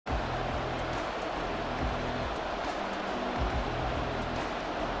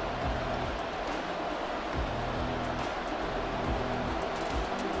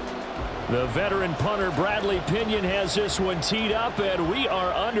The veteran punter Bradley Pinion has this one teed up, and we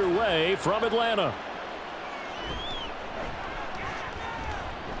are underway from Atlanta.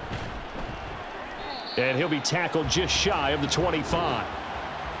 And he'll be tackled just shy of the 25.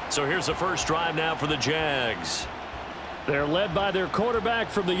 So here's the first drive now for the Jags. They're led by their quarterback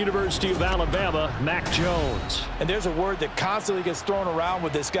from the University of Alabama, Mac Jones. And there's a word that constantly gets thrown around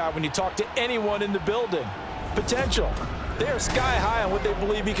with this guy when you talk to anyone in the building. Potential. They are sky high on what they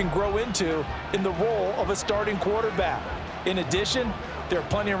believe he can grow into in the role of a starting quarterback. In addition, there are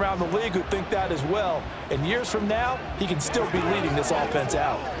plenty around the league who think that as well. And years from now, he can still be leading this offense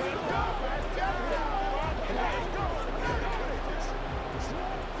out.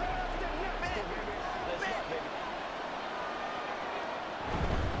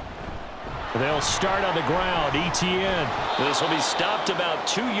 They'll start on the ground. ETN. This will be stopped about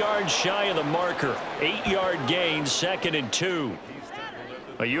 2 yards shy of the marker. 8-yard gain, 2nd and 2.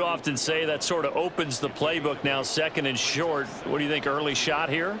 You often say that sort of opens the playbook now, 2nd and short. What do you think, early shot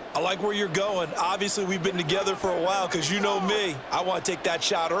here? I like where you're going. Obviously, we've been together for a while because you know me. I want to take that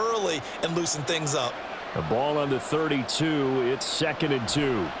shot early and loosen things up. The ball on the 32. It's 2nd and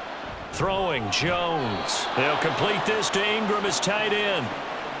 2. Throwing, Jones. They'll complete this to Ingram as tight end.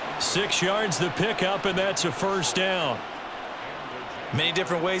 6 yards the pickup, and that's a first down. Many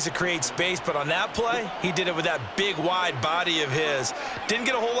different ways to create space, but on that play, he did it with that big, wide body of his. Didn't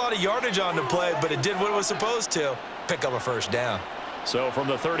get a whole lot of yardage on the play, but it did what it was supposed to, pick up a first down. So from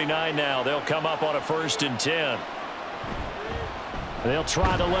the 39 now, they'll come up on a 1st and 10. They'll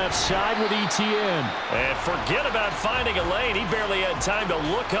try the left side with ETN. And forget about finding a lane. He barely had time to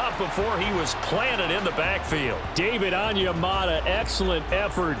look up before he was planted in the backfield. David Onyemata, excellent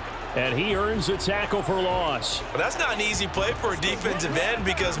effort, and he earns a tackle for loss. Well, that's not an easy play for a defensive end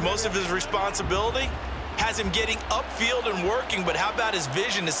because most of his responsibility has him getting upfield and working, but how about his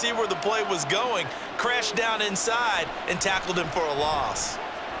vision to see where the play was going, crashed down inside, and tackled him for a loss.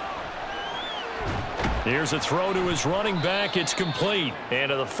 Here's a throw to his running back. It's complete. And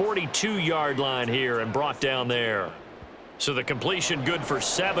to the 42-yard line here and brought down there. So the completion good for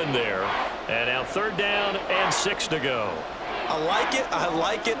 7 there. And now 3rd down and 6 to go. I like it. I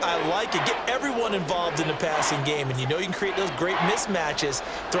like it. I like it. Get everyone involved in the passing game. And you know you can create those great mismatches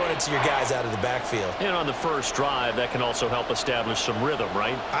throwing it to your guys out of the backfield. And on the first drive, that can also help establish some rhythm,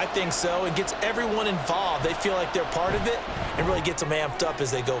 right? I think so. It gets everyone involved. They feel like they're part of it and really gets them amped up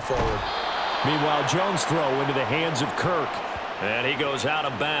as they go forward. Meanwhile, Jones' throw into the hands of Kirk. And he goes out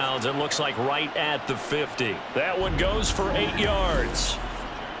of bounds and looks like right at the 50. That one goes for 8 yards.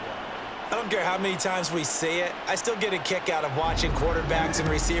 I don't care how many times we see it. I still get a kick out of watching quarterbacks and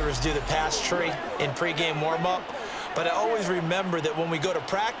receivers do the pass tree in pregame warm-up. But I always remember that when we go to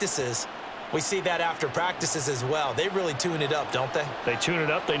practices, we see that after practices as well. They really tune it up, don't they? They tune it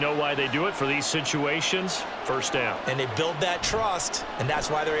up. They know why they do it for these situations. First down. And they build that trust, and that's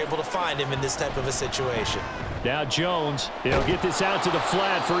why they're able to find him in this type of a situation. Now Jones, he'll get this out to the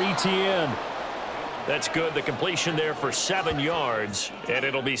flat for ETN. That's good. The completion there for 7 yards, and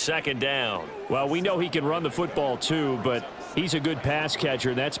it'll be 2nd down. Well, we know he can run the football too, but he's a good pass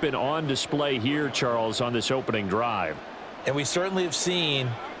catcher, and that's been on display here, Charles, on this opening drive. And we certainly have seen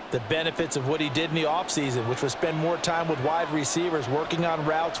the benefits of what he did in the offseason, which was spend more time with wide receivers, working on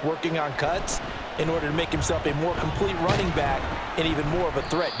routes, working on cuts, in order to make himself a more complete running back and even more of a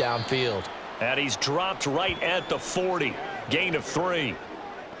threat downfield. And he's dropped right at the 40. Gain of 3.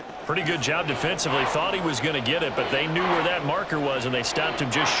 Pretty good job defensively. Thought he was going to get it, but they knew where that marker was, and they stopped him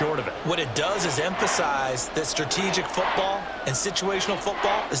just short of it. What it does is emphasize that strategic football and situational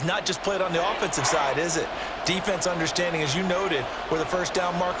football is not just played on the offensive side, is it? Defense understanding, as you noted, where the first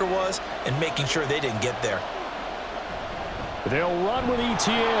down marker was and making sure they didn't get there. They'll run with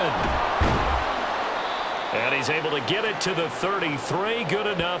ETN. And he's able to get it to the 33. Good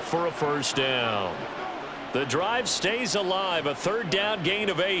enough for a first down. The drive stays alive. A 3rd down gain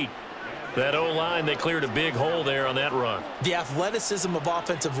of 8. That O-line, they cleared a big hole there on that run. The athleticism of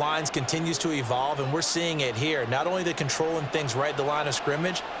offensive lines continues to evolve, and we're seeing it here. Not only the controlling things right at the line of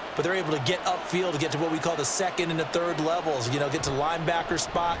scrimmage, but they're able to get upfield to get to what we call the 2nd and the 3rd levels. You know, get to linebacker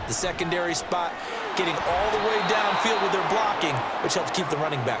spot, the secondary spot, getting all the way downfield with their blocking, which helps keep the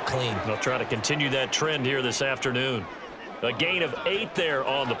running back clean. They'll try to continue that trend here this afternoon. A gain of 8 there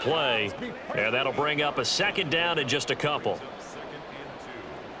on the play, and that'll bring up a 2nd down in just a couple.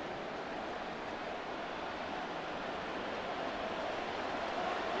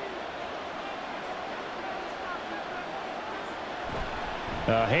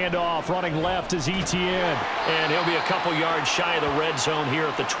 Handoff running left is ETN, and he'll be a couple yards shy of the red zone here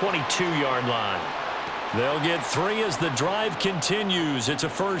at the 22-yard line. They'll get 3 as the drive continues. It's a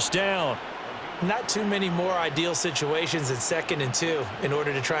first down. Not too many more ideal situations in 2nd and 2 in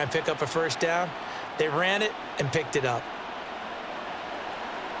order to try and pick up a first down. They ran it and picked it up.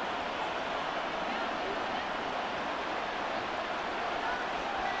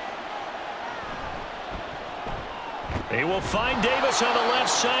 He will find Davis on the left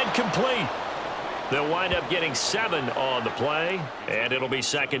side, complete. They'll wind up getting 7 on the play, and it'll be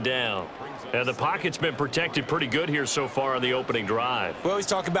 2nd down. And the pocket's been protected pretty good here so far on the opening drive. We always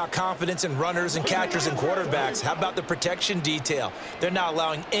talk about confidence in runners and catchers and quarterbacks. How about the protection detail? They're not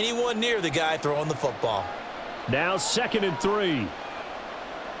allowing anyone near the guy throwing the football. Now 2nd and 3.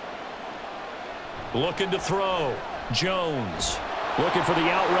 Looking to throw. Jones looking for the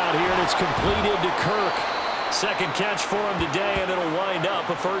out route here, and it's completed to Kirk. Second catch for him today, and it'll wind up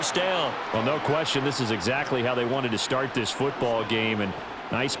a first down. Well, no question, this is exactly how they wanted to start this football game, and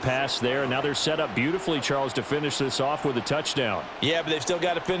nice pass there. And now they're set up beautifully, Charles, to finish this off with a touchdown. Yeah, but they've still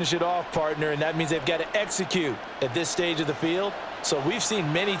got to finish it off, partner, and that means they've got to execute at this stage of the field. So we've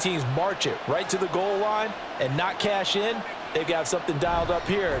seen many teams march it right to the goal line and not cash in. They've got something dialed up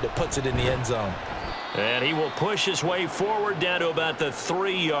here that puts it in the end zone. And he will push his way forward down to about the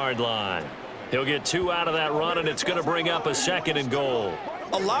 3-yard line. He'll get 2 out of that run, and it's going to bring up a 2nd and goal.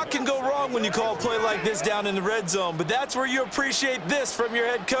 A lot can go wrong when you call a play like this down in the red zone, but that's where you appreciate this from your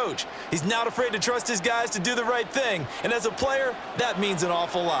head coach. He's not afraid to trust his guys to do the right thing, and as a player, that means an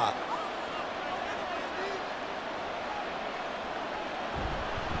awful lot.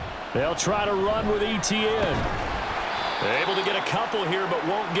 They'll try to run with ETN. Able to get a couple here, but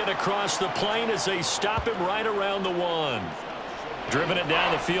won't get across the plane as they stop him right around the 1. Driven it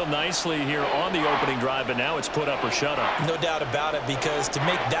down the field nicely here on the opening drive, but now it's put up or shut up. No doubt about it, because to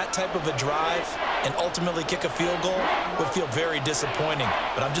make that type of a drive and ultimately kick a field goal would feel very disappointing.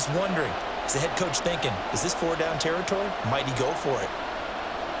 But I'm just wondering, is the head coach thinking, is this 4-down territory? Might he go for it?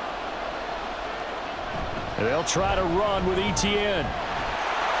 They'll try to run with ETN.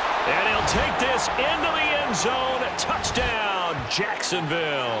 And he'll take this into the end zone. Touchdown,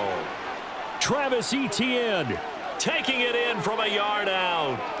 Jacksonville. Travis Etienne taking it in from a yard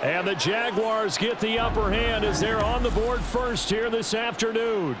out. And the Jaguars get the upper hand as they're on the board first here this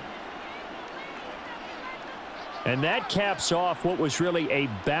afternoon. And that caps off what was really a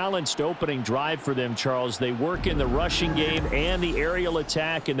balanced opening drive for them, Charles. They work in the rushing game and the aerial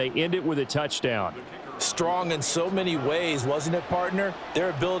attack, and they end it with a touchdown. Strong in so many ways, wasn't it, partner? Their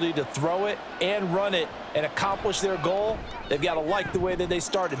ability to throw it and run it and accomplish their goal, they've got to like the way that they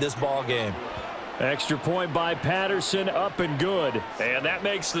started this ball game. Extra point by Patterson, up and good. And that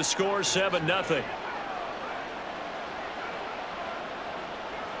makes the score 7-0.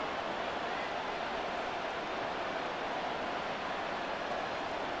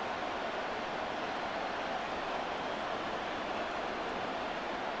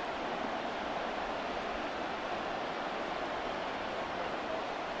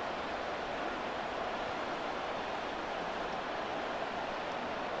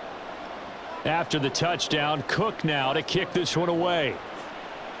 After the touchdown, Cook now to kick this one away.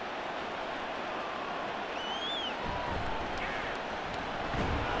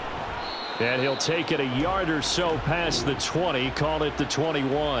 And he'll take it a yard or so past the 20, call it the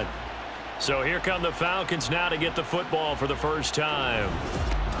 21. So here come the Falcons now to get the football for the first time.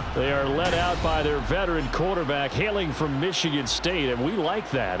 They are led out by their veteran quarterback hailing from Michigan State, and we like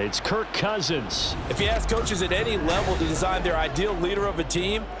that. It's Kirk Cousins. If you ask coaches at any level to design their ideal leader of a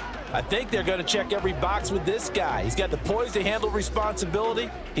team, I think they're going to check every box with this guy. He's got the poise to handle responsibility.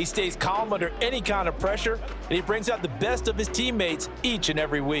 He stays calm under any kind of pressure, and he brings out the best of his teammates each and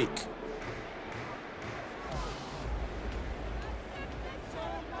every week.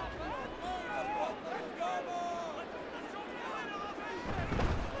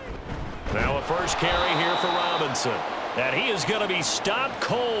 Now a first carry here for Robinson. And he is going to be stopped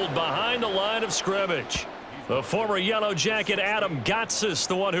cold behind the line of scrimmage. The former Yellow Jacket Adam Gotsis,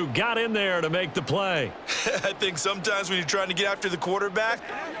 the one who got in there to make the play. I think sometimes when you're trying to get after the quarterback,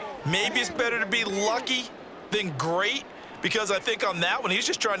 maybe it's better to be lucky than great, because I think on that one, he's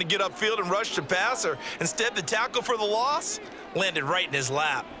just trying to get upfield and rush the passer. Instead, the tackle for the loss landed right in his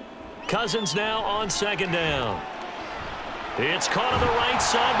lap. Cousins now on second down. It's caught on the right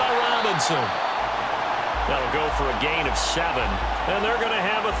side by Robinson. That'll go for a gain of 7, and they're going to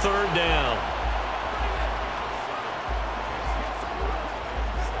have a third down.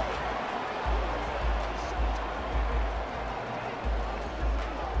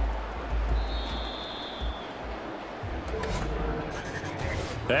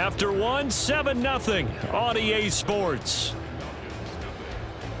 After 1, 7-0 on EA Sports.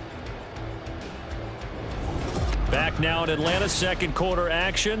 Back now in Atlanta, second quarter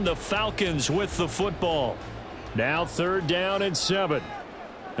action. The Falcons with the football. Now 3rd down and 7.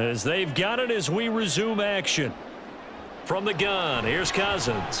 As they've got it as we resume action. From the gun, here's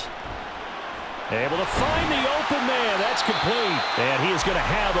Cousins. Able to find the open man. That's complete. And he is going to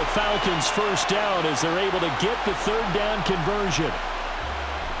have a Falcons first down as they're able to get the 3rd down conversion.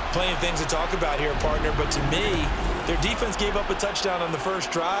 Plenty of things to talk about here, partner, but to me, their defense gave up a touchdown on the first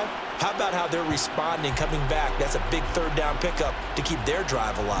drive. How about how they're responding, coming back? That's a big 3rd down pickup to keep their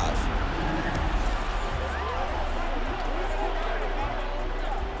drive alive.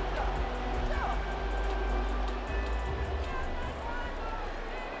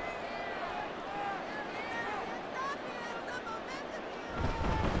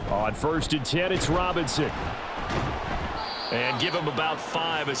 On 1st and 10, it's Robinson. And give him about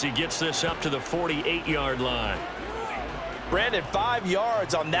 5 as he gets this up to the 48-yard line. Brandon, 5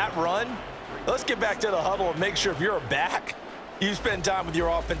 yards on that run. Let's get back to the huddle and make sure if you're a back, you spend time with your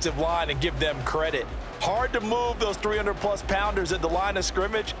offensive line and give them credit. Hard to move those 300-plus pounders at the line of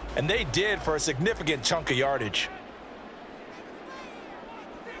scrimmage, and they did for a significant chunk of yardage.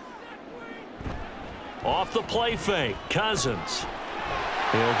 Off the play fake, Cousins.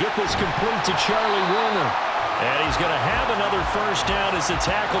 He'll get this complete to Charlie Warner. And he's going to have another first down as the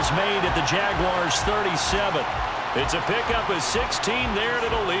tackle's made at the Jaguars 37. It's a pickup of 16 there, and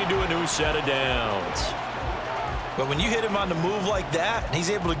it'll lead to a new set of downs. But when you hit him on the move like that, and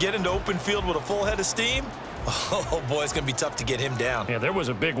he's able to get into open field with a full head of steam, oh, boy, it's going to be tough to get him down. Yeah, there was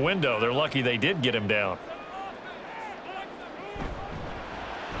a big window. They're lucky they did get him down.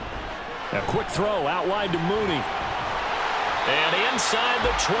 A quick throw out wide to Mooney. And inside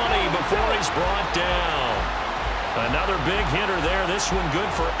the 20 before he's brought down. Another big hitter there. This one good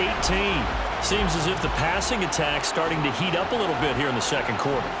for 18. Seems as if the passing attack's starting to heat up a little bit here in the second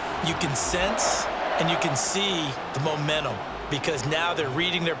quarter. You can sense and you can see the momentum because now they're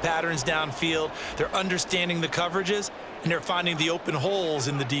reading their patterns downfield, they're understanding the coverages, and they're finding the open holes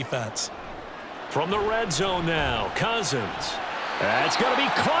in the defense. From the red zone now, Cousins. That's going to be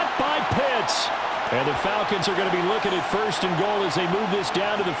caught by Pitts. And the Falcons are going to be looking at 1st and goal as they move this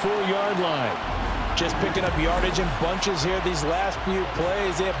down to the 4-yard line. Just picking up yardage in bunches here these last few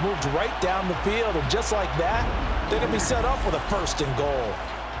plays. They have moved right down the field, and just like that, they're going to be set up with a 1st and goal.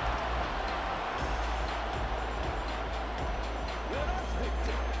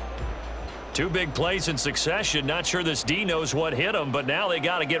 Two big plays in succession. Not sure this D knows what hit him, but now they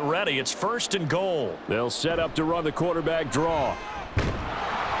got to get ready. It's 1st and goal. They'll set up to run the quarterback draw.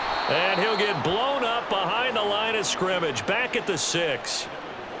 And he'll get blown up behind the line of scrimmage, back at the 6.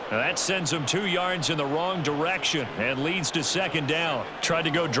 Now that sends him 2 yards in the wrong direction and leads to 2nd down. Tried to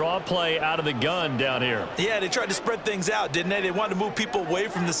go draw play out of the gun down here. Yeah, they tried to spread things out, didn't they? They wanted to move people away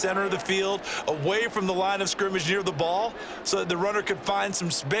from the center of the field, away from the line of scrimmage near the ball, so that the runner could find some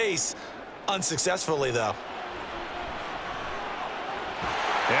space. Unsuccessfully, though.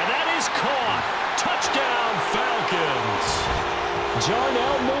 And that is caught. Touchdown, Falcons.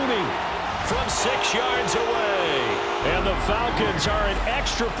 Jarnell Mooney from 6 yards away. And the Falcons are an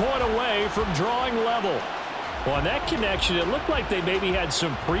extra point away from drawing level. Well, on that connection, it looked like they maybe had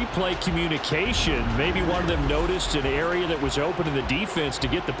some pre-play communication. Maybe one of them noticed an area that was open in the defense to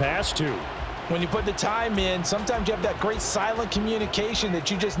get the pass to. When you put the time in, sometimes you have that great silent communication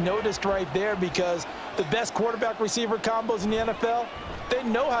that you just noticed right there, because the best quarterback-receiver combos in the NFL, they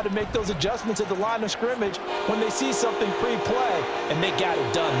know how to make those adjustments at the line of scrimmage when they see something pre-play, and they got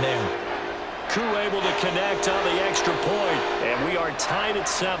it done there. Koo able to connect on the extra point, and we are tied at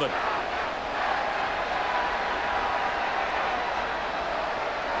 7.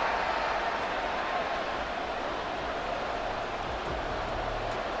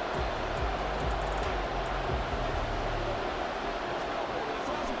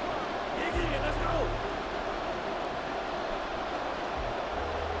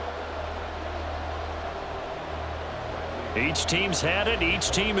 Each team's had it.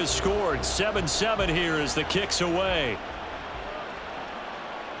 Each team has scored. 7-7 here as the kick's away.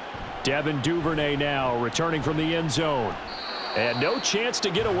 Devin Duvernay now returning from the end zone. And no chance to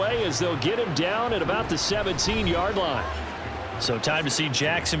get away as they'll get him down at about the 17-yard line. So time to see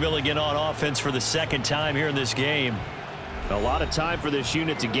Jacksonville again on offense for the 2nd time here in this game. A lot of time for this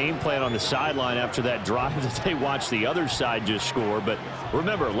unit to game plan on the sideline after that drive that they watched the other side just score. But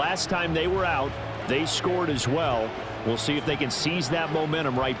remember, last time they were out, they scored as well. We'll see if they can seize that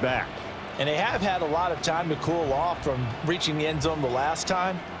momentum right back. And they have had a lot of time to cool off from reaching the end zone the last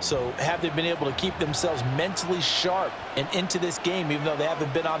time. So have they been able to keep themselves mentally sharp and into this game, even though they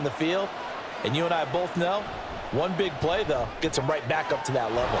haven't been on the field? And you and I both know, one big play, though, gets them right back up to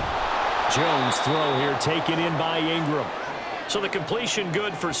that level. Jones' throw here taken in by Ingram. So the completion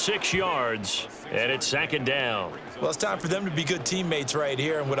good for 6 yards, and it's second down. Well, it's time for them to be good teammates right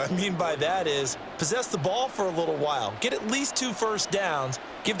here, and what I mean by that is possess the ball for a little while, get at least 2 first downs,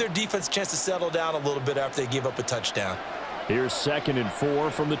 give their defense a chance to settle down a little bit after they give up a touchdown. Here's 2nd and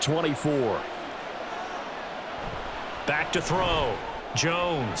 4 from the 24. Back to throw.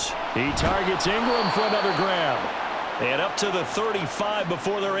 Jones. He targets Ingram for another grab. And up to the 35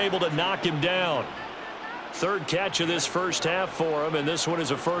 before they're able to knock him down. 3rd catch of this first half for him, and this one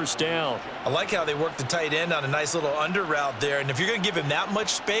is a first down. I like how they work the tight end on a nice little under route there, and if you're going to give him that much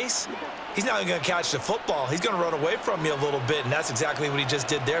space, he's not going to catch the football. He's going to run away from you a little bit, and that's exactly what he just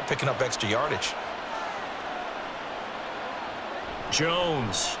did there, picking up extra yardage.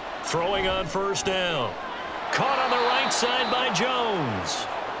 Jones throwing on first down. Caught on the right side by Jones.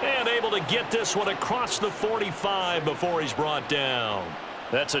 And able to get this one across the 45 before he's brought down.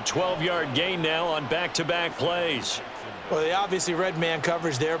 That's a 12-yard gain now on back-to-back plays. Well, they obviously read man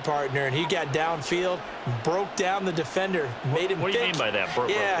coverage their partner, and he got downfield, broke down the defender, made him What do you mean by that?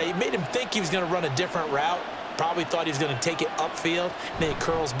 Yeah, he made him think he was going to run a different route. Probably thought he was going to take it upfield, and then he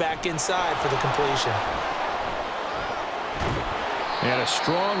curls back inside for the completion. And a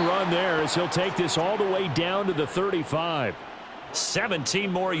strong run there as he'll take this all the way down to the 35.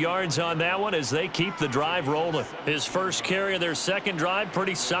 17 more yards on that one as they keep the drive rolling. His first carry of their second drive,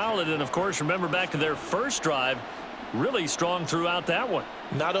 pretty solid. And, of course, remember back to their first drive, really strong throughout that one.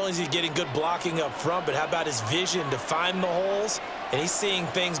 Not only is he getting good blocking up front, but how about his vision to find the holes? And he's seeing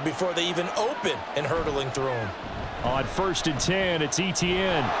things before they even open and hurdling through them. On 1st and 10, it's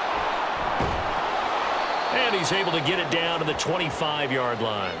Etienne. And he's able to get it down to the 25-yard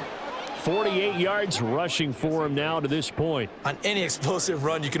line. 48 yards rushing for him now to this point. On any explosive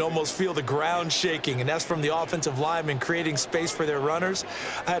run, you can almost feel the ground shaking, and that's from the offensive linemen creating space for their runners.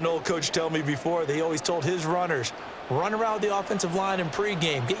 I had an old coach tell me before, they always told his runners, run around the offensive line in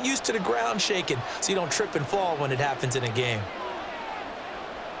pregame. Get used to the ground shaking so you don't trip and fall when it happens in a game.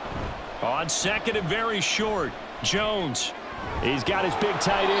 On 2nd and very short, Jones. He's got his big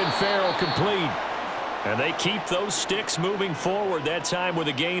tight end, Farrell, complete. And they keep those sticks moving forward, that time with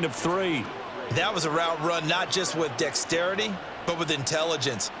a gain of 3. That was a route run not just with dexterity, but with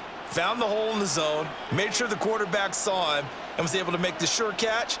intelligence. Found the hole in the zone, made sure the quarterback saw him, and was able to make the sure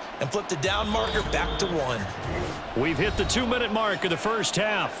catch and flip the down marker back to 1. We've hit the 2-minute mark of the first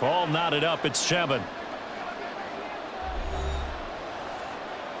half. All knotted up at 7.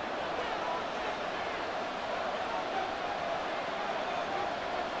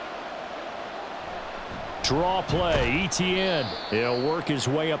 Draw play, Etienne. He'll work his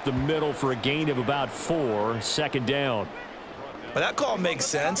way up the middle for a gain of about 4, 2nd down. Well, that call makes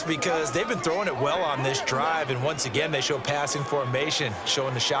sense because they've been throwing it well on this drive, and once again, they show passing formation,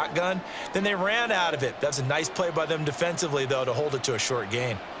 showing the shotgun. Then they ran out of it. That's a nice play by them defensively, though, to hold it to a short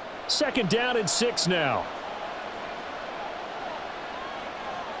gain. 2nd down and 6 now.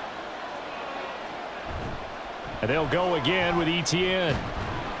 And they'll go again with Etienne.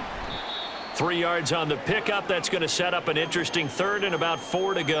 3 yards on the pickup. That's going to set up an interesting 3rd and about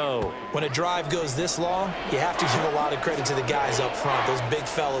 4 to go. When a drive goes this long, you have to give a lot of credit to the guys up front, those big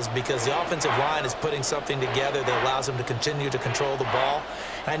fellas, because the offensive line is putting something together that allows them to continue to control the ball.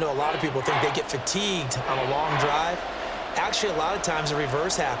 And I know a lot of people think they get fatigued on a long drive. Actually, a lot of times the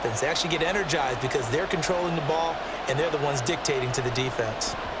reverse happens. They actually get energized because they're controlling the ball and they're the ones dictating to the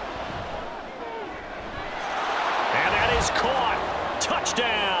defense. And that is caught.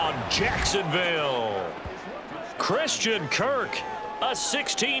 Touchdown, Jacksonville. Christian Kirk, a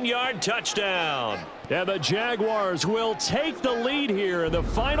 16-yard touchdown. And the Jaguars will take the lead here in the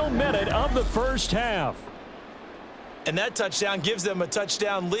final minute of the first half. And that touchdown gives them a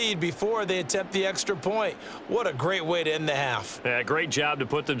touchdown lead before they attempt the extra point. What a great way to end the half. Yeah, great job to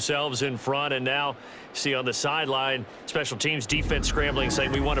put themselves in front. And now, see on the sideline, special teams defense scrambling,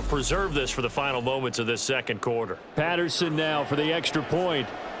 saying we want to preserve this for the final moments of this second quarter. Patterson now for the extra point.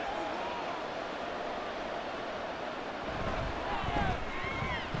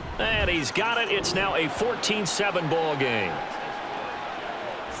 And he's got it. It's now a 14-7 ball game.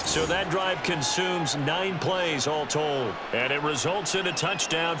 So that drive consumes 9 plays all told. And it results in a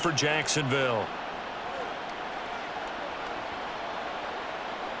touchdown for Jacksonville.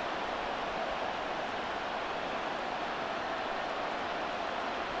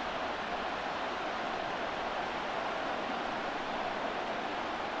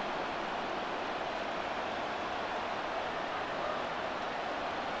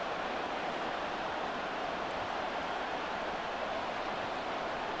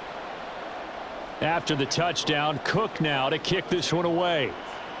 After the touchdown, Cook now to kick this one away.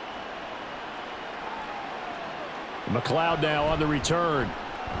 McLeod now on the return.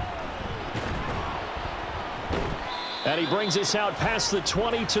 And he brings us out past the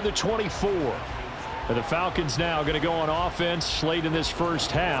 20 to the 24. And the Falcons now going to go on offense late in this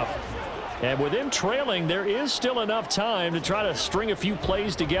first half. And with them trailing, there is still enough time to try to string a few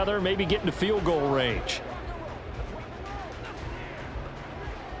plays together, maybe get into field goal range.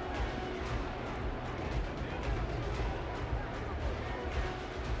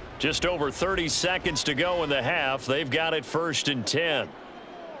 Just over 30 seconds to go in the half. They've got it 1st and 10.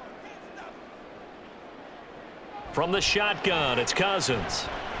 From the shotgun, it's Cousins.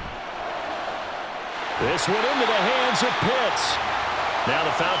 This one into the hands of Pitts. Now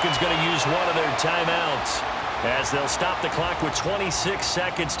the Falcons going to use one of their timeouts as they'll stop the clock with 26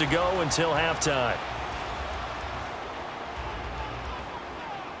 seconds to go until halftime.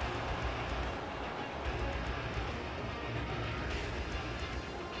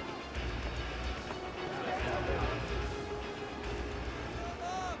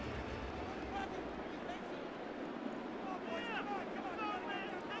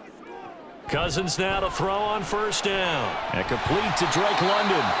 Cousins now to throw on 1st down. And complete to Drake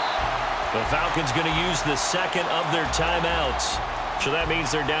London. The Falcons going to use the second of their timeouts. So that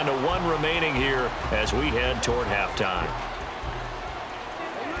means they're down to 1 remaining here as we head toward halftime.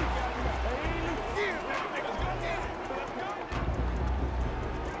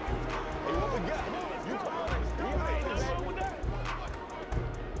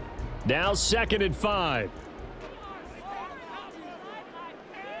 Now 2nd and 5.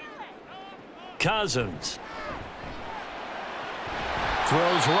 Cousins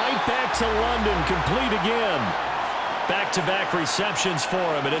throws right back to London, complete again. Back-to-back receptions for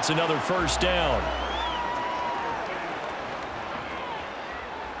him, and it's another 1st down.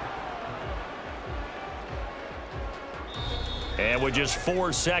 And with just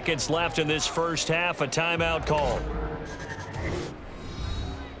 4 seconds left in this first half, a timeout call.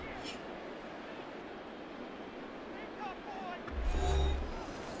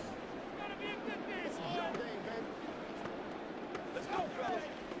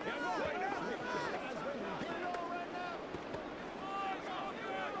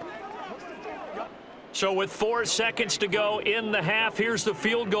 So with 4 seconds to go in the half, here's the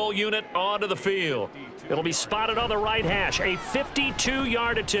field goal unit onto the field. It'll be spotted on the right hash. A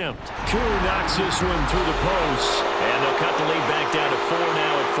 52-yard attempt. Koo knocks this one through the post. And they'll cut the lead back down to 4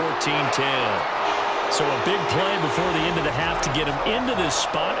 now at 14-10. So a big play before the end of the half to get them into this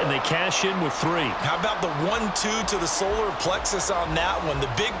spot, and they cash in with 3. How about the 1-2 to the solar plexus on that one? The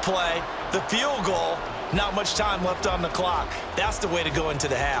big play, the field goal, not much time left on the clock. That's the way to go into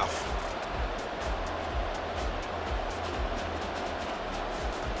the half.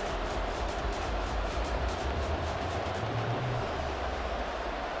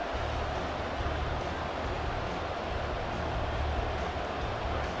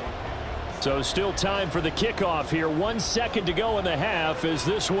 So still time for the kickoff here. 1 second to go in the half as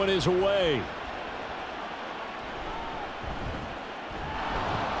this one is away.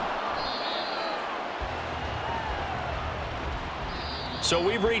 So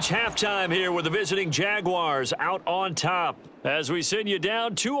we've reached halftime here with the visiting Jaguars out on top. As we send you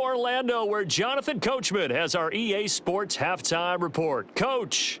down to Orlando, where Jonathan Coachman has our EA Sports halftime report.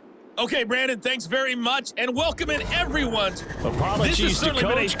 Coach. Okay, Brandon, thanks very much, and welcome in everyone. Apologies to Coach.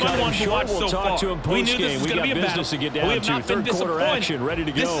 Been a fun one to watch we'll so talk far. to him post-game. We got business to get down to. Third quarter action, ready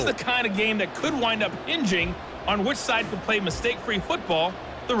to go. This is the kind of game that could wind up hinging on which side can play mistake-free football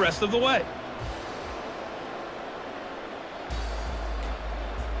the rest of the way.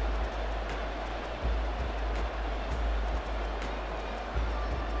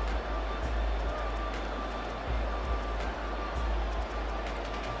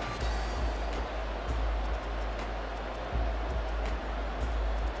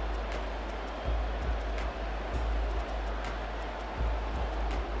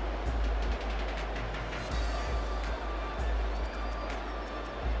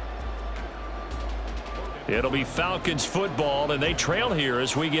 It'll be Falcons football, and they trail here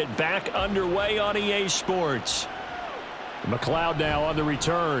as we get back underway on EA Sports. McLeod now on the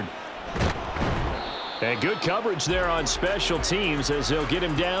return. And good coverage there on special teams as they'll get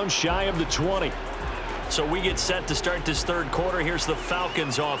him down shy of the 20. So we get set to start this third quarter. Here's the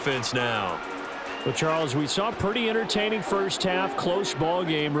Falcons offense now. Well, Charles, we saw a pretty entertaining first half, close ball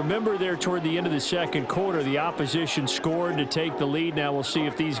game. Remember there toward the end of the second quarter, the opposition scored to take the lead. Now we'll see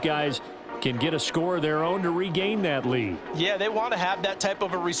if these guys can get a score of their own to regain that lead. Yeah, they want to have that type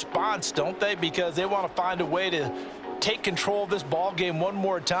of a response, don't they? Because they want to find a way to take control of this ball game one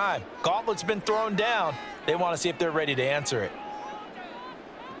more time. Gauntlet's been thrown down. They want to see if they're ready to answer it.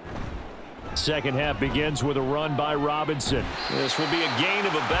 Second half begins with a run by Robinson. This will be a gain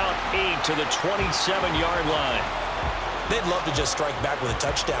of about 8 to the 27-yard line. They'd love to just strike back with a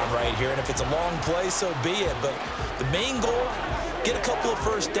touchdown right here, and if it's a long play, so be it. But the main goal, get a couple of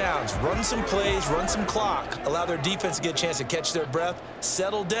first downs, run some plays, run some clock, allow their defense to get a chance to catch their breath,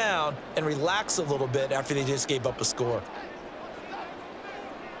 settle down, and relax a little bit after they just gave up a score.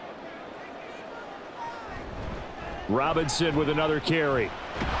 Robinson with another carry.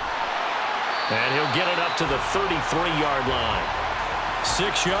 And he'll get it up to the 33-yard line.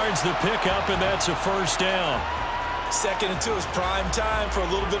 6 yards the pickup, and that's a first down. 2nd and 2 is prime time for a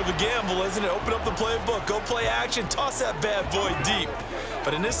little bit of a gamble, isn't it? Open up the playbook, go play action, toss that bad boy deep.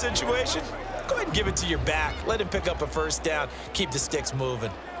 But in this situation, go ahead and give it to your back. Let him pick up a first down. Keep the sticks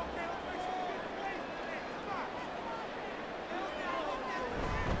moving.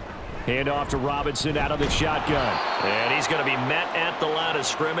 Hand off to Robinson out of the shotgun. And he's going to be met at the line of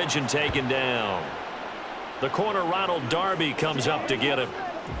scrimmage and taken down. The corner, Ronald Darby, comes up to get him.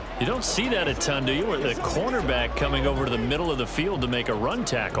 You don't see that a ton, do you? Where the cornerback coming over to the middle of the field to make a run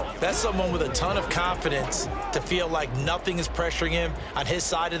tackle. That's someone with a ton of confidence to feel like nothing is pressuring him on his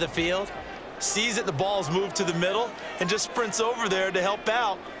side of the field. Sees that the ball's moved to the middle and just sprints over there to help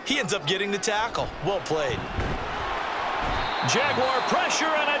out. He ends up getting the tackle. Well played. Jaguar pressure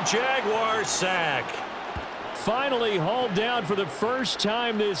and a Jaguar sack. Finally hauled down for the first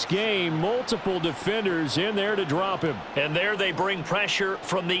time this game. Multiple defenders in there to drop him. And there they bring pressure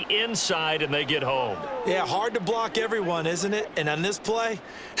from the inside and they get home. Yeah, hard to block everyone, isn't it? And on this play,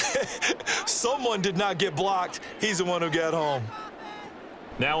 someone did not get blocked. He's the one who got home.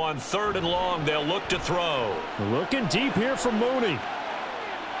 Now on 3rd and long, they'll look to throw. Looking deep here for Mooney.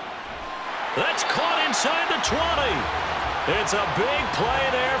 That's caught inside the 20. It's a big play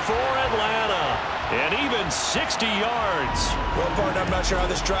there for Atlanta. And even 60 yards. Well, partner, I'm not sure how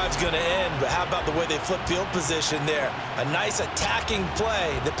this drive's going to end, but how about the way they flip field position there? A nice attacking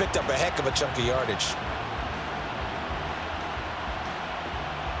play that picked up a heck of a chunk of yardage.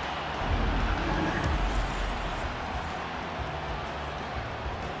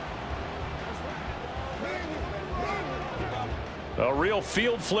 A real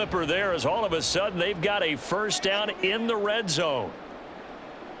field flipper there as all of a sudden they've got a first down in the red zone.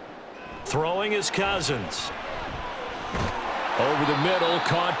 Throwing is Cousins. Over the middle,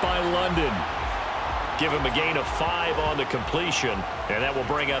 caught by London. Give him a gain of 5 on the completion, and that will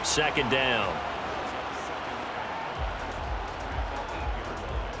bring up 2nd down.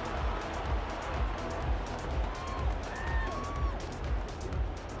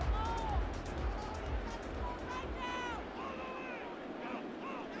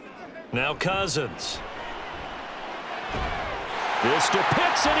 Now Cousins. This to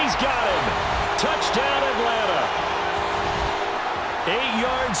Pitts, and he's got him. Touchdown, Atlanta. 8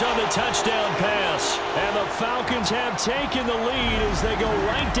 yards on the touchdown pass. And the Falcons have taken the lead as they go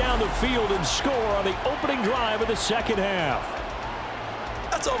right down the field and score on the opening drive of the second half.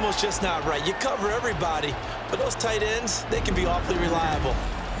 That's almost just not right. You cover everybody, but those tight ends, they can be awfully reliable.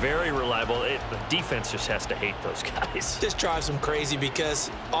 Very reliable. The defense just has to hate those guys. This drives them crazy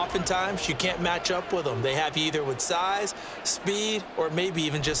because oftentimes you can't match up with them. They have you either with size, speed, or maybe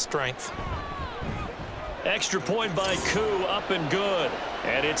even just strength. Extra point by Koo, up and good.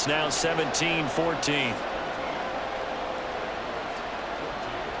 And it's now 17-14.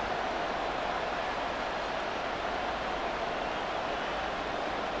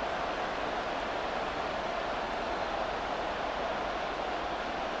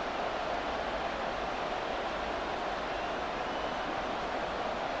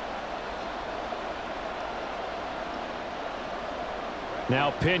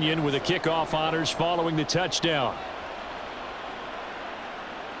 Now Pinion with the kickoff honors following the touchdown.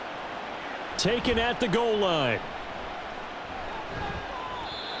 Taken at the goal line.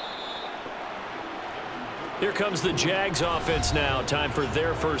 Here comes the Jags offense now. Time for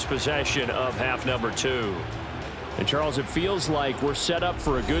their first possession of half number 2. And, Charles, it feels like we're set up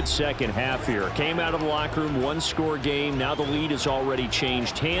for a good second half here. Came out of the locker room, one-score game. Now the lead has already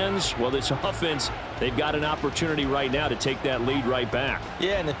changed hands. Well, this offense, they've got an opportunity right now to take that lead right back.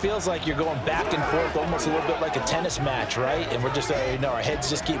 Yeah, and it feels like you're going back and forth almost a little bit like a tennis match, right? And we're just, our heads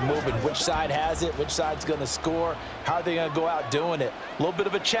just keep moving. Which side has it? Which side's going to score? How are they going to go out doing it? A little bit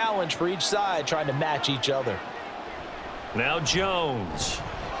of a challenge for each side trying to match each other. Now Jones.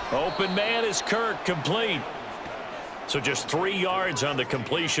 Open man is Kirk, complete. So just 3 yards on the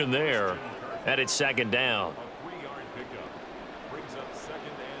completion there. And it's 2nd down. A 3-yard pickup brings up 2nd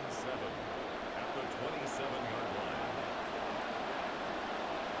and 7 at the 27-yard line.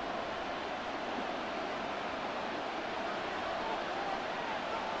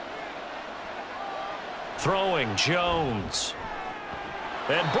 Throwing Jones.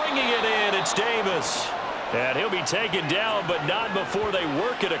 And bringing it in, it's Davis. And he'll be taken down, but not before they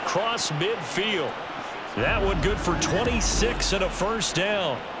work it across midfield. That one good for 26 and a first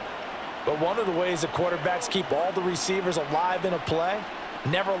down. But one of the ways that quarterbacks keep all the receivers alive in a play,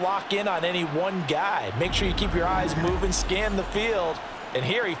 never lock in on any one guy. Make sure you keep your eyes moving, scan the field. And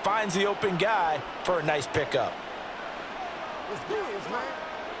here he finds the open guy for a nice pickup.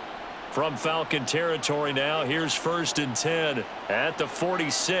 From Falcon territory now, here's 1st and 10 at the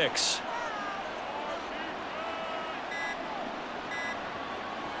 46.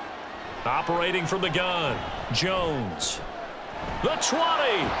 Operating from the gun, Jones. The 20.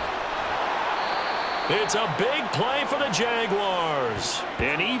 It's a big play for the Jaguars.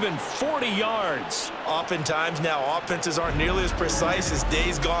 And even 40 yards. Oftentimes now, offenses aren't nearly as precise as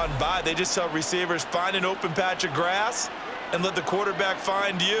days gone by. They just tell receivers, find an open patch of grass and let the quarterback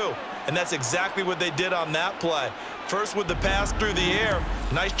find you. And that's exactly what they did on that play. First with the pass through the air,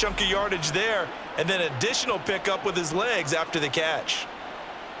 nice chunk of yardage there, and then additional pickup with his legs after the catch.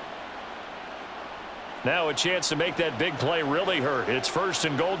 Now a chance to make that big play really hurt. It's 1st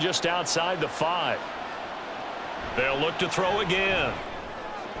and goal just outside the 5. They'll look to throw again.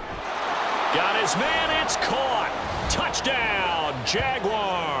 Got his man. It's caught. Touchdown,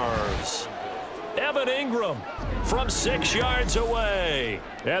 Jaguars. Evan Ingram from 6 yards away.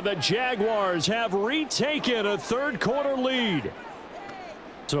 And the Jaguars have retaken a third-quarter lead.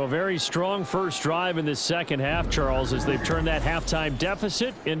 So a very strong first drive in this second half, Charles, as they've turned that halftime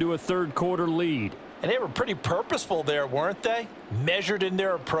deficit into a third-quarter lead. And they were pretty purposeful there, weren't they? Measured in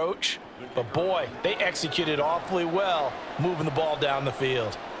their approach. But, boy, they executed awfully well moving the ball down the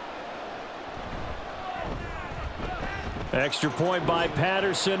field. Extra point by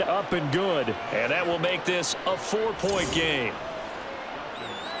Patterson, up and good. And that will make this a 4-point game.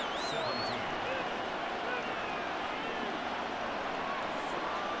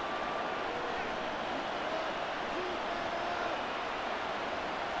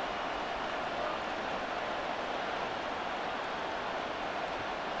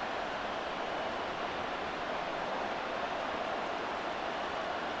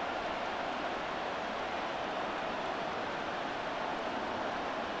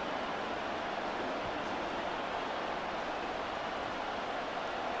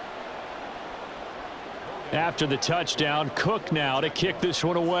 After the touchdown, Cook now to kick this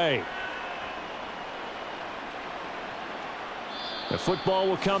one away. The football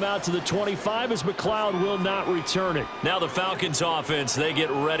will come out to the 25 as McLeod will not return it. Now the Falcons offense, they get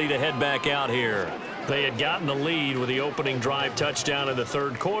ready to head back out here. They had gotten the lead with the opening drive touchdown in the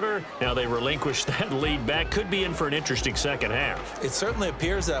third quarter. Now they relinquished that lead back. Could be in for an interesting second half. It certainly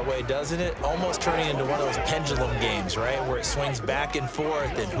appears that way, doesn't it? Almost turning into one of those pendulum games, right? Where it swings back and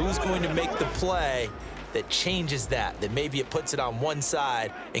forth, and who's going to make the play that changes that maybe it puts it on one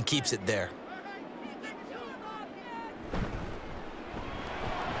side and keeps it there.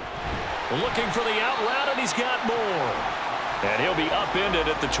 Looking for the out route, and he's got more. And he'll be upended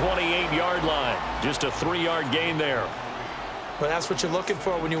at the 28-yard line. Just a 3-yard gain there. Well, that's what you're looking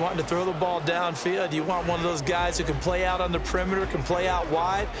for when you want to throw the ball downfield. You want one of those guys who can play out on the perimeter, can play out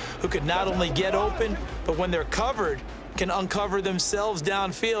wide, who can not only get open, but when they're covered, can uncover themselves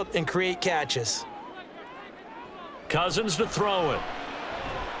downfield and create catches. Cousins to throw it.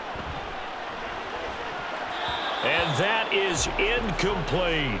 And that is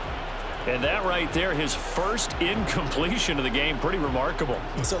incomplete. And that right there, his first incompletion of the game, pretty remarkable.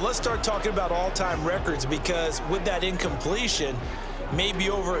 So let's start talking about all-time records, because with that incompletion, maybe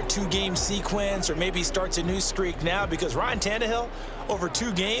over a 2-game sequence, or maybe starts a new streak now, because Ryan Tannehill, over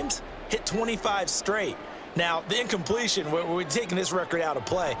 2 games, hit 25 straight. Now, the incompletion, we're taking this record out of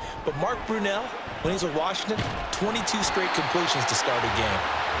play, but Mark Brunell, when he's with Washington, 22 straight completions to start a game.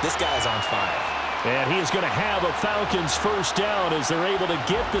 This guy's on fire. And he is going to have a Falcons first down as they're able to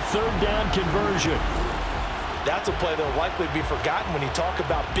get the third down conversion. That's a play that will likely be forgotten when you talk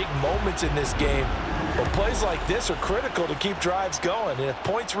about big moments in this game. But plays like this are critical to keep drives going. And if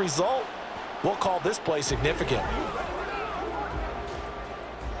points result, we'll call this play significant.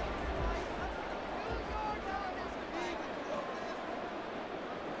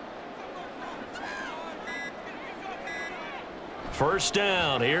 First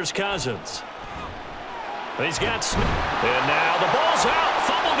down, here's Cousins. He's got Smith. And now the ball's out.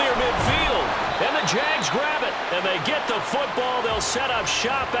 Fumble near midfield. And the Jags grab it. And they get the football. They'll set up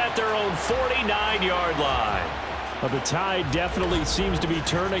shop at their own 49-yard line. Well, the tide definitely seems to be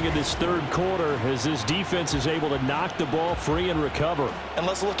turning in this third quarter as this defense is able to knock the ball free and recover. And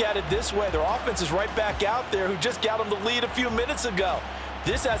let's look at it this way. Their offense is right back out there who just got them the lead a few minutes ago.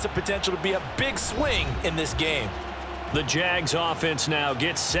 This has the potential to be a big swing in this game. The Jags offense now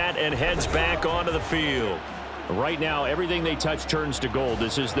gets set and heads back onto the field. Right now, everything they touch turns to gold.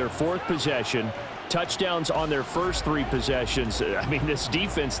 This is their 4th possession. Touchdowns on their first 3 possessions. I mean, this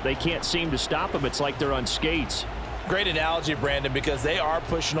defense, they can't seem to stop them. It's like they're on skates. Great analogy, Brandon, because they are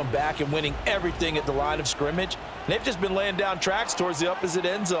pushing them back and winning everything at the line of scrimmage. They've just been laying down tracks towards the opposite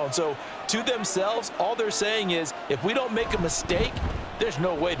end zone. So to themselves, all they're saying is, if we don't make a mistake, there's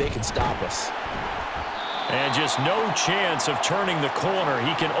no way they can stop us. And just no chance of turning the corner.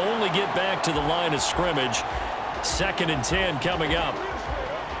 He can only get back to the line of scrimmage. 2nd and 10 coming up.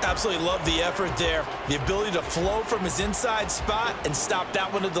 Absolutely love the effort there. The ability to flow from his inside spot and stop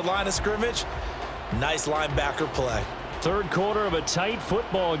that one at the line of scrimmage. Nice linebacker play. 3rd quarter of a tight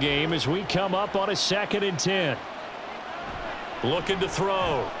football game as we come up on a 2nd and 10. Looking to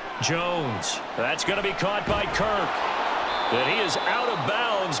throw. Jones. That's going to be caught by Kirk. And he is out of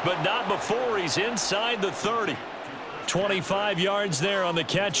bounds, but not before he's inside the 30. 25 yards there on the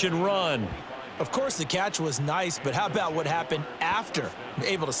catch and run. Of course, the catch was nice, but how about what happened after?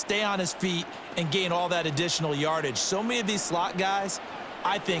 Able to stay on his feet and gain all that additional yardage. So many of these slot guys,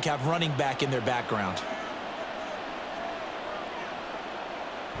 I think, have running back in their background.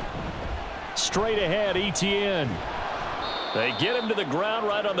 Straight ahead, ETN. They get him to the ground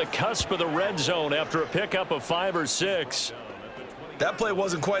right on the cusp of the red zone after a pickup of 5 or 6. That play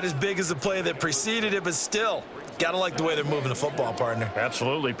wasn't quite as big as the play that preceded it, but still, gotta like the way they're moving the football, partner.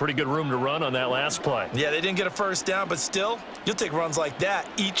 Absolutely. Pretty good room to run on that last play. Yeah, they didn't get a first down, but still, you'll take runs like that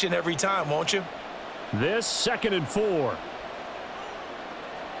each and every time, won't you? This 2nd and 4.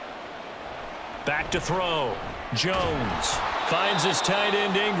 Back to throw. Jones finds his tight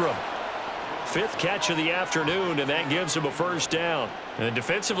end Ingram. 5th catch of the afternoon, and that gives him a first down. And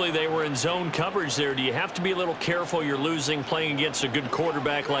defensively, they were in zone coverage there. Do you have to be a little careful? You're losing playing against a good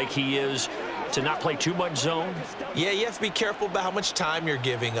quarterback like he is to not play too much zone? Yeah, you have to be careful about how much time you're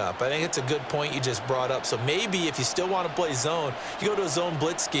giving up. I think it's a good point you just brought up. So maybe if you still want to play zone, you go to a zone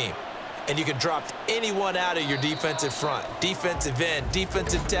blitz scheme. And you can drop anyone out of your defensive front, defensive end,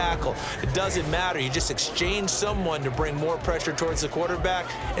 defensive tackle. It doesn't matter. You just exchange someone to bring more pressure towards the quarterback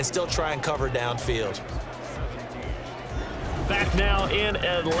and still try and cover downfield. Back now in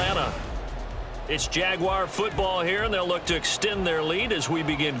Atlanta. It's Jaguar football here, and they'll look to extend their lead as we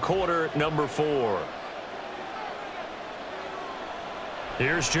begin quarter number 4.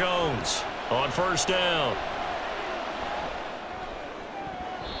 Here's Jones on first down.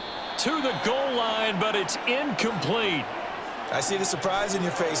 To the goal line, but it's incomplete. I see the surprise in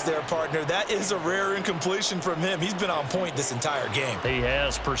your face there, partner. That is a rare incompletion from him. He's been on point this entire game. He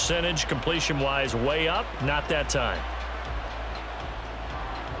has percentage completion-wise way up, not that time.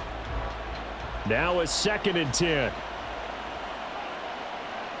 Now a 2nd and 10.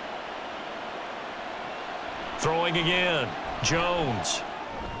 Throwing again. Jones.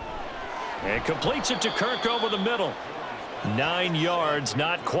 And completes it to Kirk over the middle. 9 yards,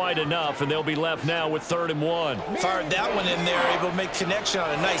 not quite enough, and they'll be left now with 3rd and 1. Fired that one in there, able to make connection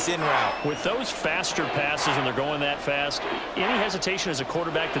on a nice in route. With those faster passes and they're going that fast, any hesitation as a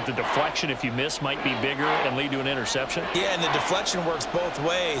quarterback that the deflection, if you miss, might be bigger and lead to an interception? Yeah, and the deflection works both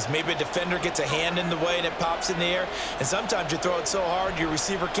ways. Maybe a defender gets a hand in the way and it pops in the air, and sometimes you throw it so hard your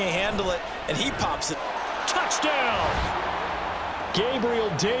receiver can't handle it, and he pops it. Touchdown!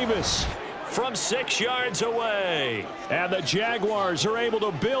 Gabriel Davis from 6 yards away. And the Jaguars are able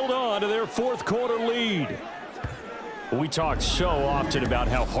to build on to their 4th quarter lead. We talk so often about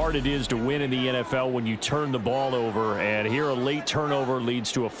how hard it is to win in the NFL when you turn the ball over, and here a late turnover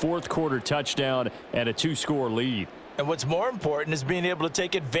leads to a 4th quarter touchdown and a 2-score lead. And what's more important is being able to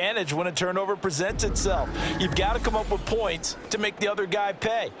take advantage when a turnover presents itself. You've got to come up with points to make the other guy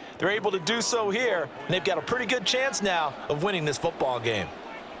pay. They're able to do so here, and they've got a pretty good chance now of winning this football game.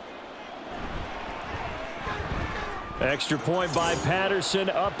 Extra point by Patterson,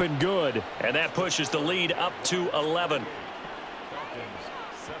 up and good. And that pushes the lead up to 11. Falcons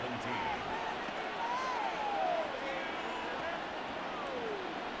 17.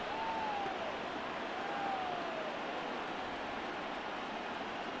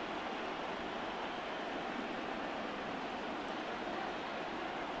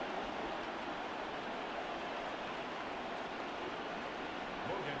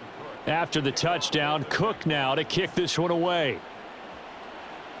 After the touchdown, Cook now to kick this one away.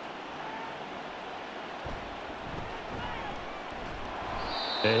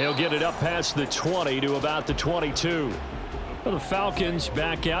 And he'll get it up past the 20 to about the 22. Well, the Falcons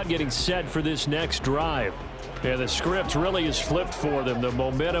back out, getting set for this next drive. Yeah, the script really is flipped for them. The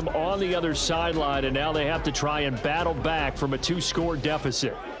momentum on the other sideline, and now they have to try and battle back from a 2-score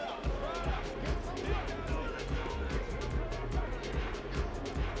deficit.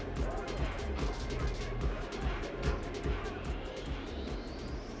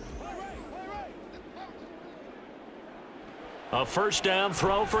 A first down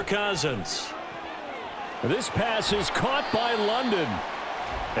throw for Cousins. This pass is caught by London.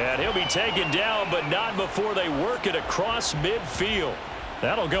 And he'll be taken down, but not before they work it across midfield.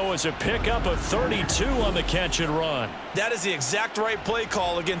 That'll go as a pickup of 32 on the catch and run. That is the exact right play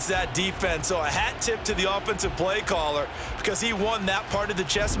call against that defense. So a hat tip to the offensive play caller because he won that part of the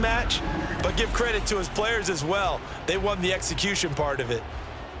chess match. But give credit to his players as well. They won the execution part of it.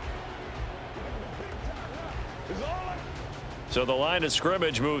 So the line of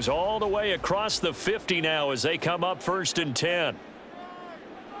scrimmage moves all the way across the 50 now as they come up 1st and 10.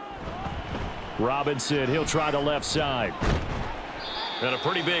 Robinson, he'll try the left side. And a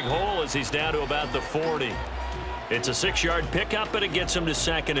pretty big hole as he's down to about the 40. It's a 6-yard pickup, but it gets him to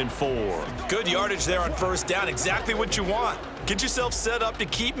 2nd and 4. Good yardage there on first down. Exactly what you want. Get yourself set up to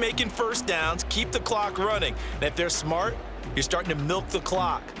keep making first downs, keep the clock running. And if they're smart, you're starting to milk the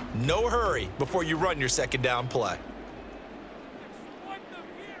clock. No hurry before you run your 2nd down play.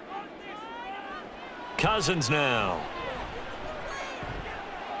 Cousins now.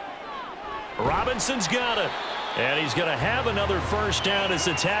 Robinson's got it. And he's going to have another first down as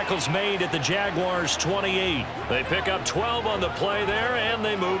the tackle's made at the Jaguars' 28. They pick up 12 on the play there, and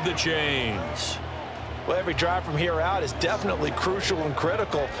they move the chains. Well, every drive from here out is definitely crucial and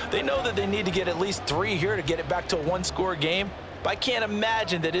critical. They know that they need to get at least 3 here to get it back to a 1-score game. But I can't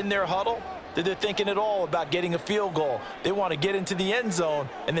imagine that in their huddle that they're thinking at all about getting a field goal. They want to get into the end zone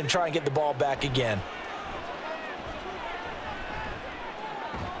and then try and get the ball back again.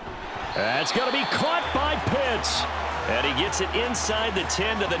 That's going to be caught by Pitts. And he gets it inside the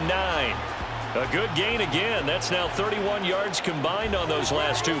 10 to the 9. A good gain again. That's now 31 yards combined on those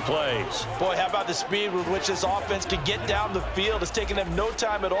last 2 plays. Boy, how about the speed with which this offense can get down the field? It's taken them no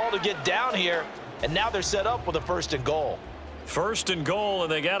time at all to get down here. And now they're set up with a 1st and goal. 1st and goal,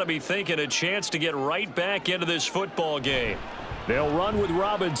 and they got to be thinking a chance to get right back into this football game. They'll run with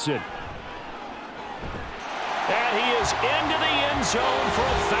Robinson. And he is into the end zone for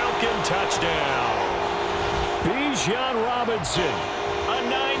a Falcon touchdown. Bijan Robinson. A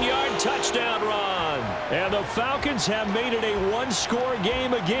 9-yard touchdown run. And the Falcons have made it a 1-score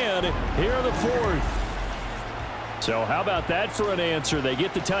game again here in the 4th. So how about that for an answer? They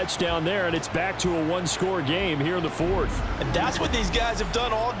get the touchdown there, and it's back to a 1-score game here in the 4th. And that's what these guys have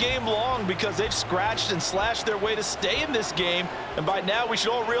done all game long because they've scratched and slashed their way to stay in this game. And by now we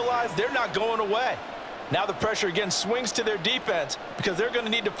should all realize they're not going away. Now the pressure again swings to their defense because they're going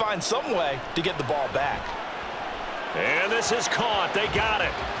to need to find some way to get the ball back. And this is caught. They got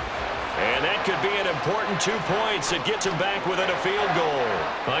it. And that could be an important 2 points that gets them back within a field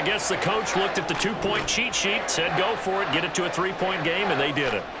goal. I guess the coach looked at the 2-point cheat sheet, said go for it, get it to a 3-point game, and they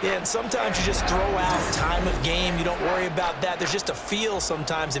did it. Yeah, and sometimes you just throw out time of game. You don't worry about that. There's just a feel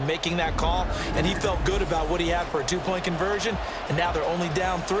sometimes in making that call, and he felt good about what he had for a 2-point conversion, and now they're only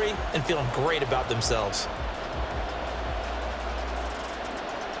down 3 and feeling great about themselves.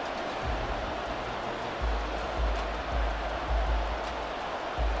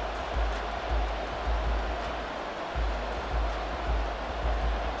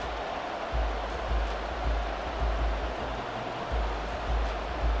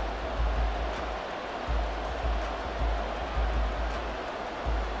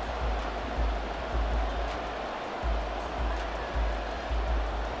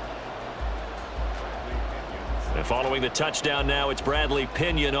 And following the touchdown now, it's Bradley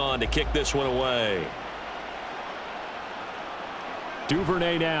Pinion on to kick this one away.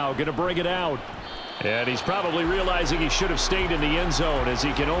 Duvernay now going to bring it out. And he's probably realizing he should have stayed in the end zone as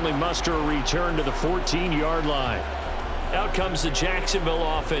he can only muster a return to the 14-yard line. Out comes the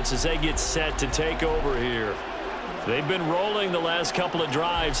Jacksonville offense as they get set to take over here. They've been rolling the last couple of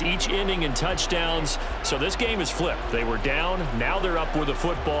drives, each inning in touchdowns. So this game is flipped. They were down. Now they're up with the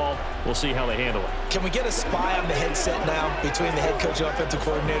football. We'll see how they handle it. Can we get a spy on the headset now between the head coach and offensive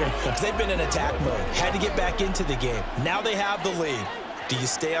coordinator? Because they've been in attack mode. Had to get back into the game. Now they have the lead. Do you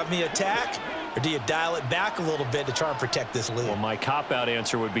stay on the attack, or do you dial it back a little bit to try and protect this lead? Well, my cop-out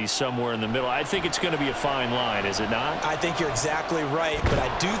answer would be somewhere in the middle. I think it's going to be a fine line, is it not? I think you're exactly right, but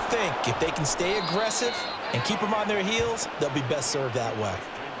I do think if they can stay aggressive and keep them on their heels, they'll be best served that way.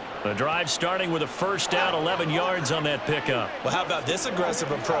 The drive starting with a first down, 11 yards on that pickup. Well, how about this aggressive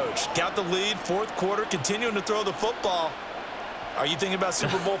approach? Got the lead, 4th quarter, continuing to throw the football. Are you thinking about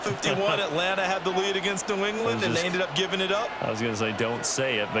Super Bowl 51? Atlanta had the lead against New England, and they ended up giving it up? I was going to say don't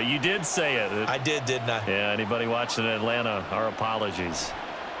say it, but you did say it. I did, didn't I? Yeah, anybody watching Atlanta, our apologies.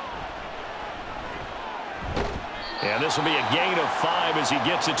 And this will be a gain of 5 as he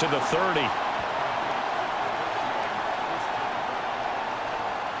gets it to the 30.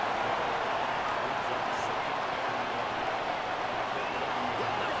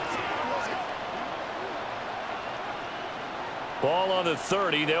 Ball on the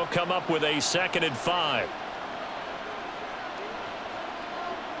 30. They'll come up with a 2nd and 5.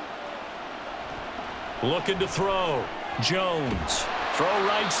 Looking to throw. Jones. Throw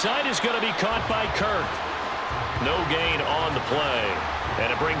right side is going to be caught by Kirk. No gain on the play.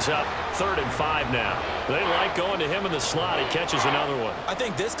 And it brings up 3rd and 5 now. They like going to him in the slot. He catches another one. I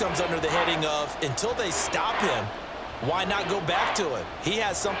think this comes under the heading of until they stop him, why not go back to it? He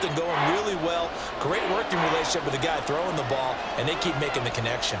has something going really well. Great working relationship with the guy throwing the ball, and they keep making the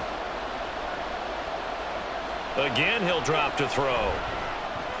connection. Again, he'll drop to throw.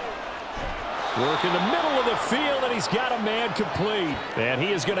 Work in the middle of the field, and he's got a man complete. And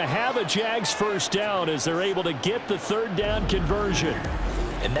he is going to have a Jags 1st down as they're able to get the 3rd down conversion.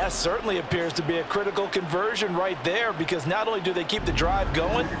 And that certainly appears to be a critical conversion right there, because not only do they keep the drive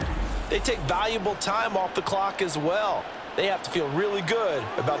going, they take valuable time off the clock as well. They have to feel really good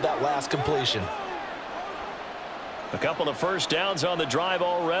about that last completion. A couple of 1st downs on the drive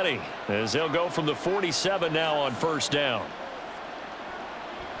already, as they'll go from the 47 now on 1st down.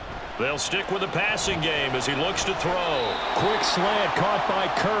 They'll stick with the passing game as he looks to throw. Quick slant caught by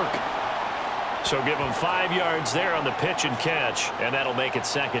Kirk. So give him 5 yards there on the pitch and catch, and that'll make it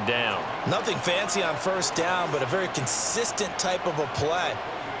 2nd down. Nothing fancy on 1st down, but a very consistent type of a play.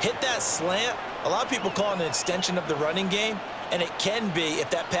 Hit that slant. A lot of people call it an extension of the running game, and it can be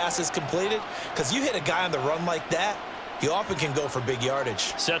if that pass is completed, because you hit a guy on the run like that, you often can go for big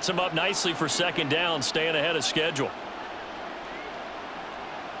yardage. Sets him up nicely for 2nd down, staying ahead of schedule.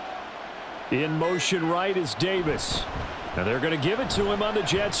 In motion right is Davis. And they're going to give it to him on the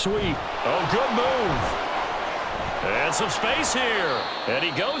jet sweep. Oh, good move. And some space here. And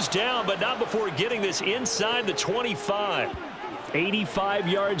he goes down, but not before getting this inside the 25. 85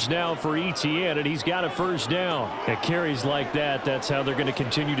 yards now for ETN, and he's got a 1st down. At carries like that, that's how they're going to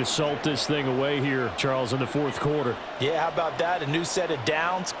continue to salt this thing away here, Charles, in the 4th quarter. Yeah, how about that? A new set of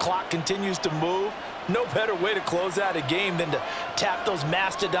downs. Clock continues to move. No better way to close out a game than to tap those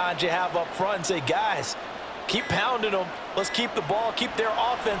mastodons you have up front and say, guys, keep pounding them. Let's keep the ball, keep their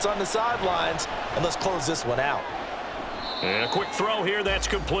offense on the sidelines, and let's close this one out. And a quick throw here, that's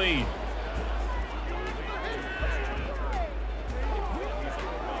complete.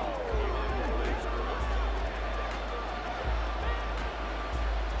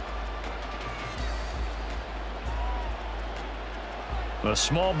 A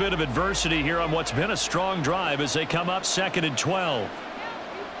small bit of adversity here on what's been a strong drive as they come up 2nd and 12.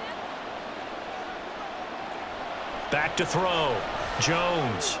 Back to throw.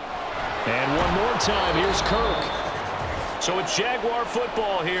 Jones. And one more time, here's Kirk. So it's Jaguar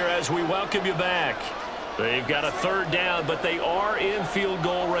football here as we welcome you back. They've got a 3rd down, but they are in field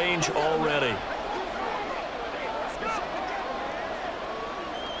goal range already.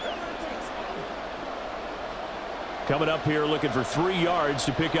 Coming up here looking for 3 yards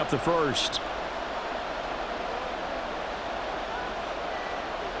to pick up the 1st.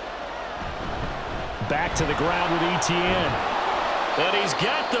 Back to the ground with ETN. And he's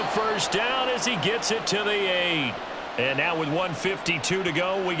got the 1st down as he gets it to the 8. And now with 1:52 to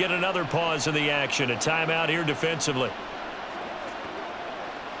go, we get another pause in the action. A timeout here defensively.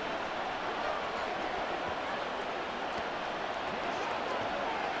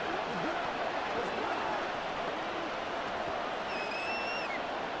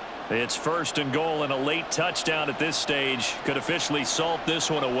 It's 1st and goal, and a late touchdown at this stage could officially salt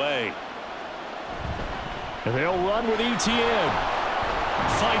this one away. And they'll run with ETN.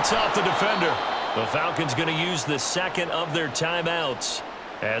 Fights off the defender. The Falcons going to use the 2nd of their timeouts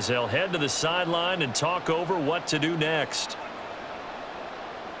as they'll head to the sideline and talk over what to do next.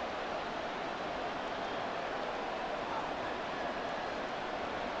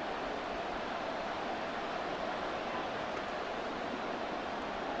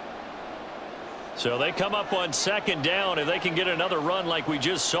 So they come up on 2nd down. If they can get another run like we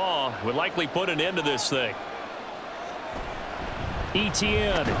just saw, would likely put an end to this thing.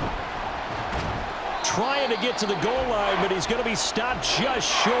 ETN trying to get to the goal line, but he's going to be stopped just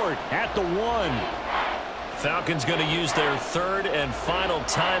short at the 1. Falcons going to use their 3rd and final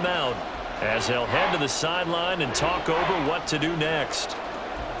timeout as they'll head to the sideline and talk over what to do next.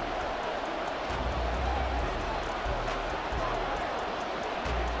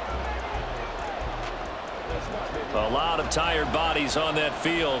 lot of tired bodies on that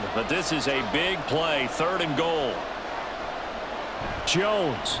field, but this is a big play, 3rd and goal.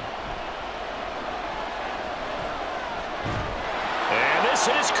 Jones. And this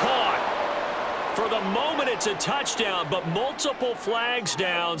is caught. For the moment, it's a touchdown, but multiple flags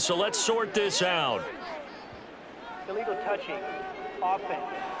down, so let's sort this out. Illegal touching. Offense.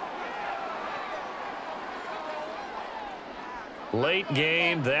 Late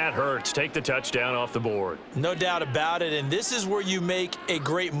game, that hurts. Take the touchdown off the board. No doubt about it, and this is where you make a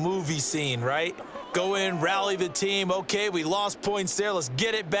great movie scene, right? Go in, rally the team. Okay, we lost points there. Let's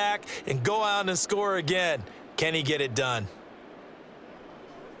get it back and go out and score again. Can he get it done?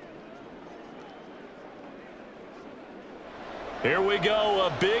 Here we go,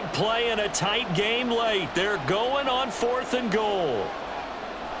 a big play and a tight game late. They're going on 4th and goal.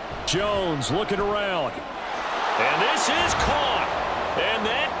 Jones looking around. And this is caught. And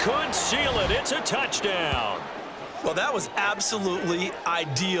that could seal it. It's a touchdown. Well, that was absolutely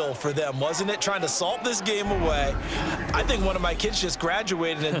ideal for them, wasn't it? Trying to salt this game away. I think one of my kids just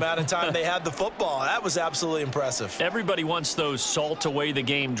graduated in the amount of time they had the football. That was absolutely impressive. Everybody wants those salt away the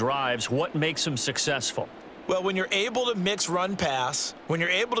game drives. What makes them successful? Well, when you're able to mix run-pass, when you're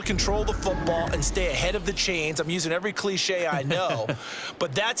able to control the football and stay ahead of the chains, I'm using every cliche I know,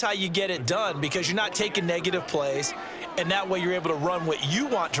 but that's how you get it done because you're not taking negative plays, and that way you're able to run what you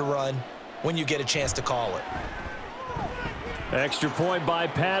want to run when you get a chance to call it. Extra point by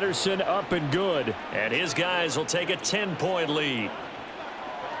Patterson, up and good. And his guys will take a 10-point lead.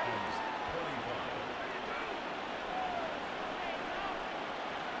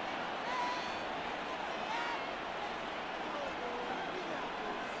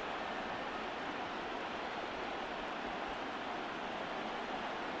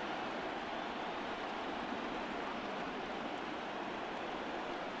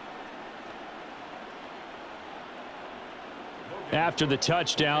 After the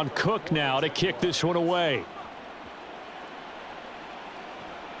touchdown, Cook now to kick this one away.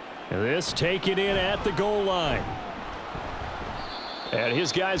 This taken in at the goal line. And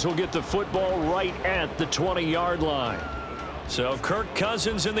his guys will get the football right at the 20-yard line. So Kirk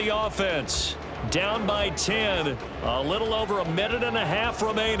Cousins in the offense. Down by 10. A little over a minute and a half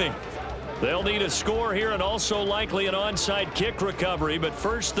remaining. They'll need a score here and also likely an onside kick recovery. But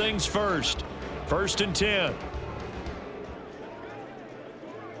first things first. 1st and 10.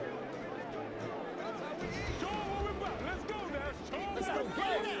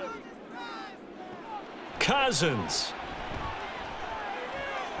 Cousins.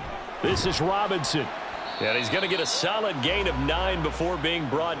 This is Robinson. And he's going to get a solid gain of 9 before being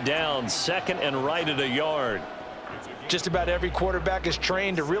brought down. 2nd and right at a yard. Just about every quarterback is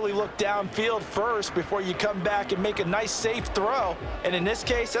trained to really look downfield first before you come back and make a nice, safe throw. And in this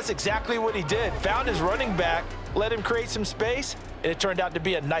case, that's exactly what he did. Found his running back, let him create some space, and it turned out to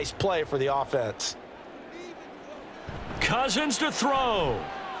be a nice play for the offense. Cousins to throw.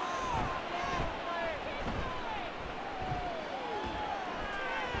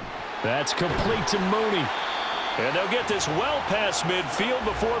 That's complete to Mooney. And they'll get this well past midfield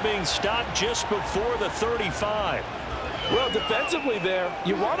before being stopped just before the 35. Well, defensively there,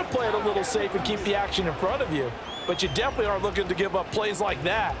 you want to play it a little safe and keep the action in front of you, but you definitely aren't looking to give up plays like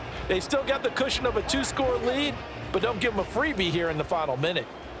that. They still got the cushion of a 2-score lead, but don't give them a freebie here in the final minute.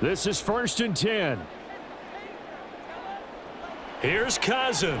 This is 1st and 10. Here's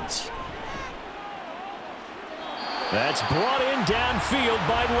Cousins. That's brought in downfield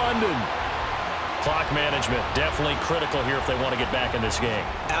by London. Clock management definitely critical here if they want to get back in this game.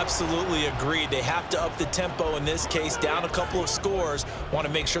 Absolutely agreed. They have to up the tempo in this case, down a couple of scores. Want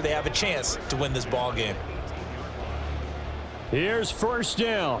to make sure they have a chance to win this ball game. Here's 1st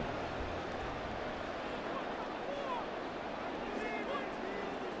down.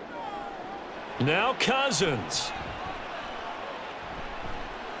 Now Cousins.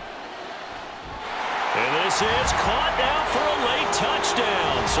 And this is caught now for a late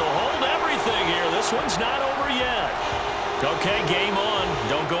touchdown. So hold everything here. This one's not over yet. Okay, game on.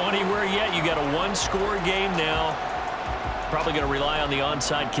 Don't go anywhere yet. You got a 1-score game now. Probably going to rely on the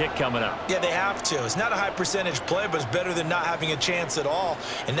onside kick coming up. Yeah, they have to. It's not a high percentage play, but it's better than not having a chance at all.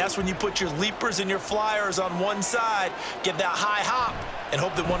 And that's when you put your leapers and your flyers on one side, get that high hop, and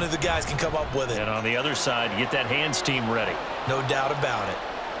hope that one of the guys can come up with it. And on the other side, get that hands team ready. No doubt about it.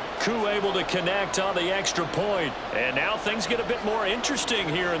 Koo able to connect on the extra point. And now things get a bit more interesting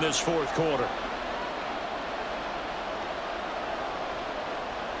here in this 4th quarter.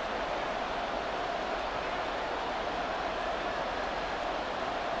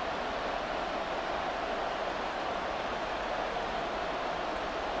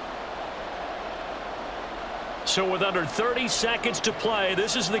 So with under 30 seconds to play,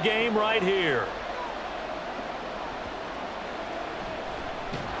 this is the game right here.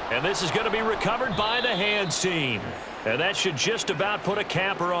 And this is going to be recovered by the hands team. And that should just about put a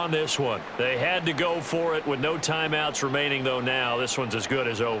capper on this one. They had to go for it with no timeouts remaining, though now this one's as good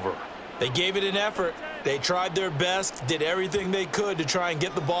as over. They gave it an effort. They tried their best, did everything they could to try and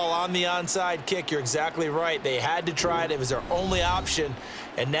get the ball on the onside kick. You're exactly right. They had to try it. It was their only option.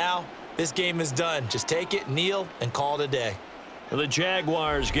 And now this game is done. Just take it, kneel, and call it a day. The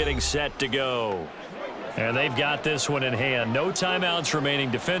Jaguars getting set to go. And they've got this one in hand. No timeouts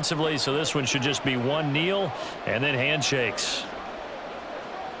remaining defensively, so this one should just be one kneel and then handshakes.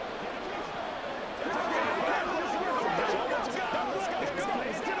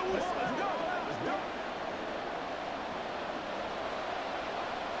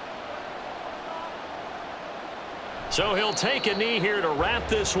 So he'll take a knee here to wrap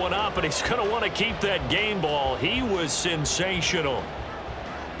this one up, and he's going to want to keep that game ball. He was sensational.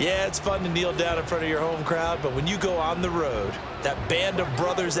 Yeah, it's fun to kneel down in front of your home crowd, but when you go on the road, that band of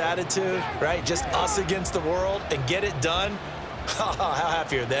brothers attitude, right, just us against the world, and get it done, how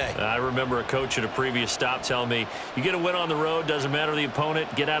happy are they? I remember a coach at a previous stop telling me, you get a win on the road, doesn't matter the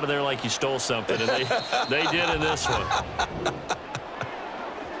opponent, get out of there like you stole something, and they did in this one.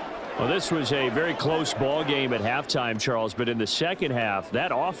 Well, this was a very close ball game at halftime, Charles, but in the second half,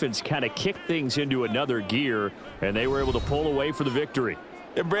 that offense kind of kicked things into another gear, and they were able to pull away for the victory.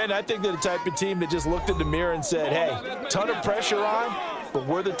 And, Brandon, I think they're the type of team that just looked in the mirror and said, hey, ton of pressure on, but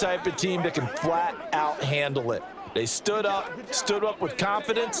we're the type of team that can flat out handle it. They stood up with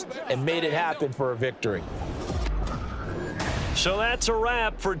confidence, and made it happen for a victory. So that's a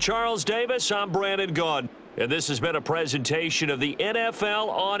wrap for Charles Davis. I'm Brandon Gaudin. And this has been a presentation of the NFL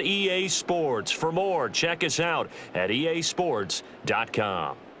on EA Sports. For more, check us out at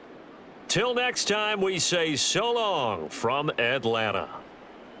easports.com. Till next time, we say so long from Atlanta.